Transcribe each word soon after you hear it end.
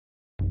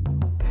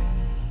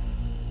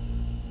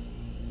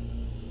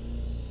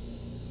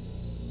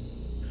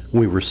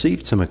We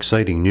received some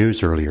exciting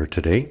news earlier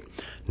today.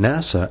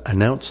 NASA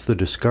announced the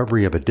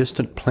discovery of a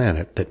distant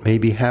planet that may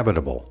be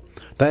habitable,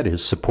 that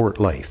is, support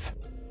life.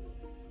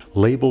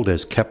 Labeled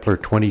as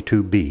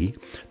Kepler-22b,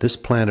 this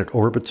planet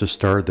orbits a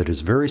star that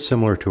is very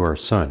similar to our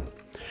Sun.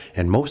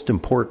 And most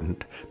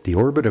important, the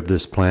orbit of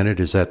this planet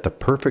is at the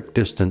perfect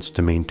distance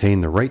to maintain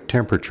the right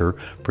temperature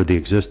for the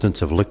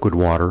existence of liquid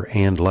water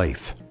and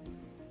life.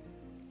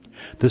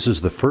 This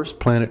is the first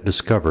planet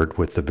discovered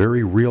with the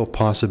very real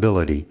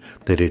possibility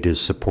that it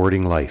is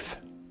supporting life.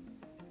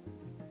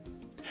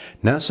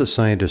 NASA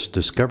scientists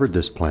discovered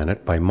this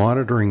planet by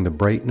monitoring the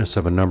brightness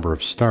of a number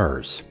of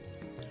stars.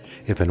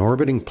 If an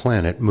orbiting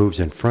planet moves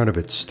in front of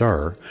its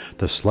star,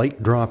 the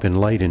slight drop in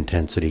light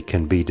intensity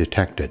can be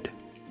detected.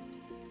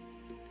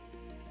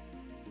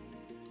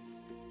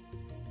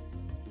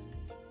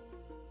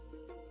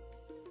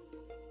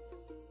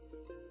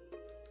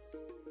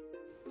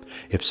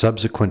 If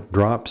subsequent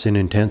drops in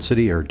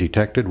intensity are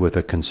detected with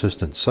a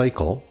consistent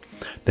cycle,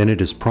 then it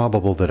is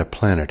probable that a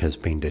planet has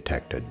been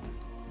detected.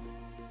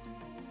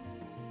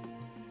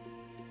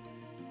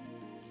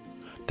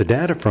 The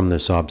data from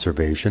this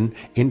observation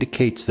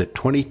indicates that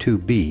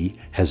 22b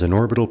has an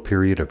orbital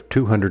period of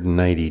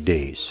 290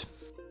 days.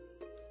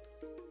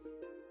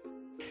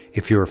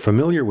 If you are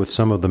familiar with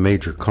some of the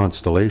major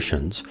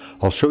constellations,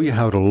 I'll show you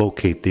how to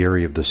locate the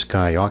area of the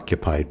sky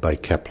occupied by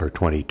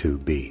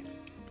Kepler-22b.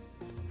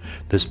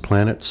 This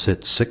planet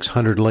sits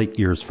 600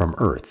 light-years from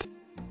Earth.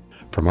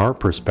 From our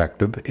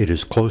perspective, it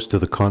is close to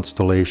the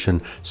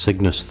constellation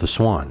Cygnus the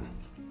Swan.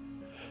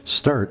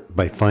 Start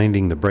by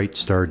finding the bright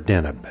star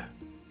Deneb.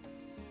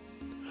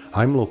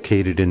 I'm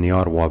located in the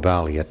Ottawa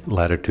Valley at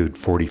latitude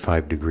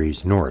 45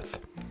 degrees north.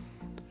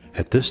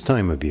 At this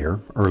time of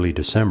year, early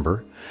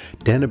December,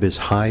 Deneb is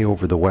high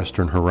over the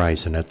western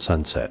horizon at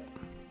sunset.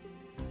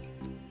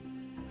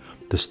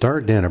 The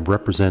star Deneb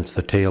represents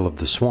the tail of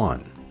the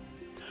swan.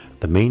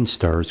 The main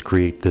stars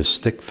create this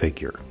stick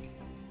figure.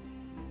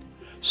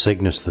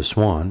 Cygnus the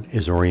Swan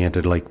is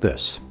oriented like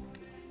this.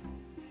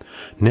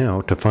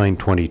 Now to find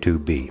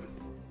 22b.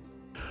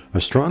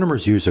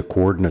 Astronomers use a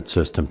coordinate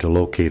system to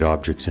locate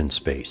objects in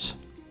space.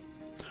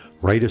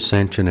 Right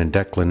ascension and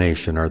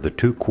declination are the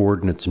two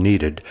coordinates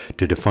needed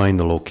to define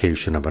the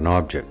location of an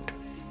object.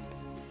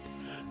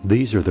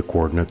 These are the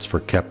coordinates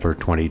for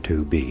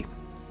Kepler-22b.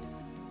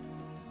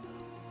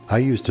 I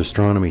used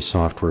astronomy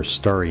software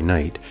Starry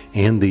Night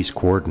and these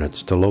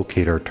coordinates to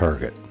locate our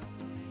target.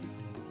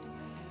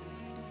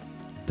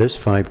 This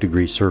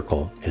 5-degree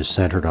circle is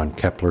centered on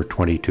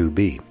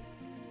Kepler-22b.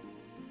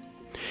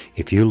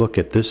 If you look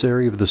at this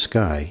area of the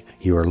sky,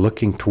 you are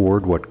looking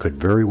toward what could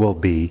very well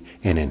be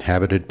an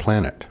inhabited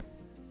planet.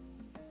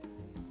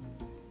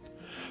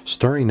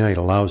 Starry Night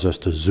allows us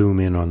to zoom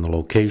in on the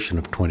location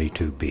of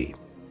 22b.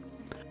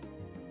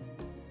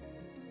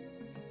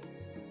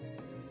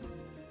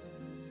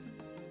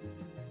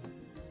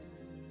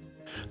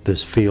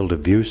 This field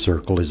of view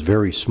circle is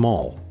very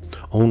small,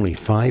 only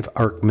 5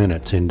 arc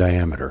minutes in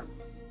diameter.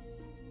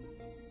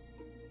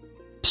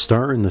 The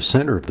star in the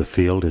center of the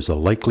field is a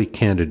likely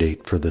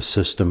candidate for the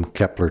system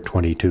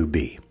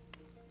Kepler-22b.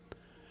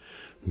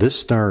 This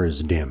star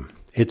is dim.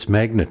 Its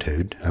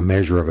magnitude, a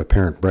measure of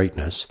apparent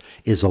brightness,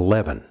 is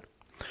 11.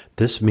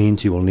 This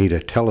means you will need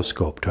a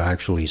telescope to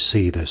actually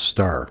see this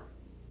star.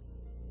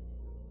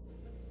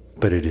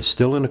 But it is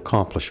still an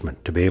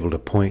accomplishment to be able to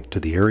point to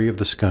the area of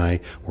the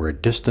sky where a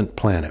distant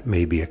planet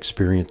may be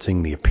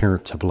experiencing the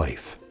appearance of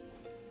life.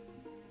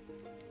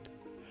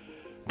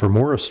 For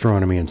more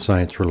astronomy and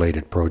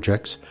science-related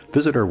projects,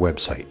 visit our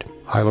website,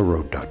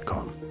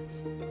 hylaroad.com.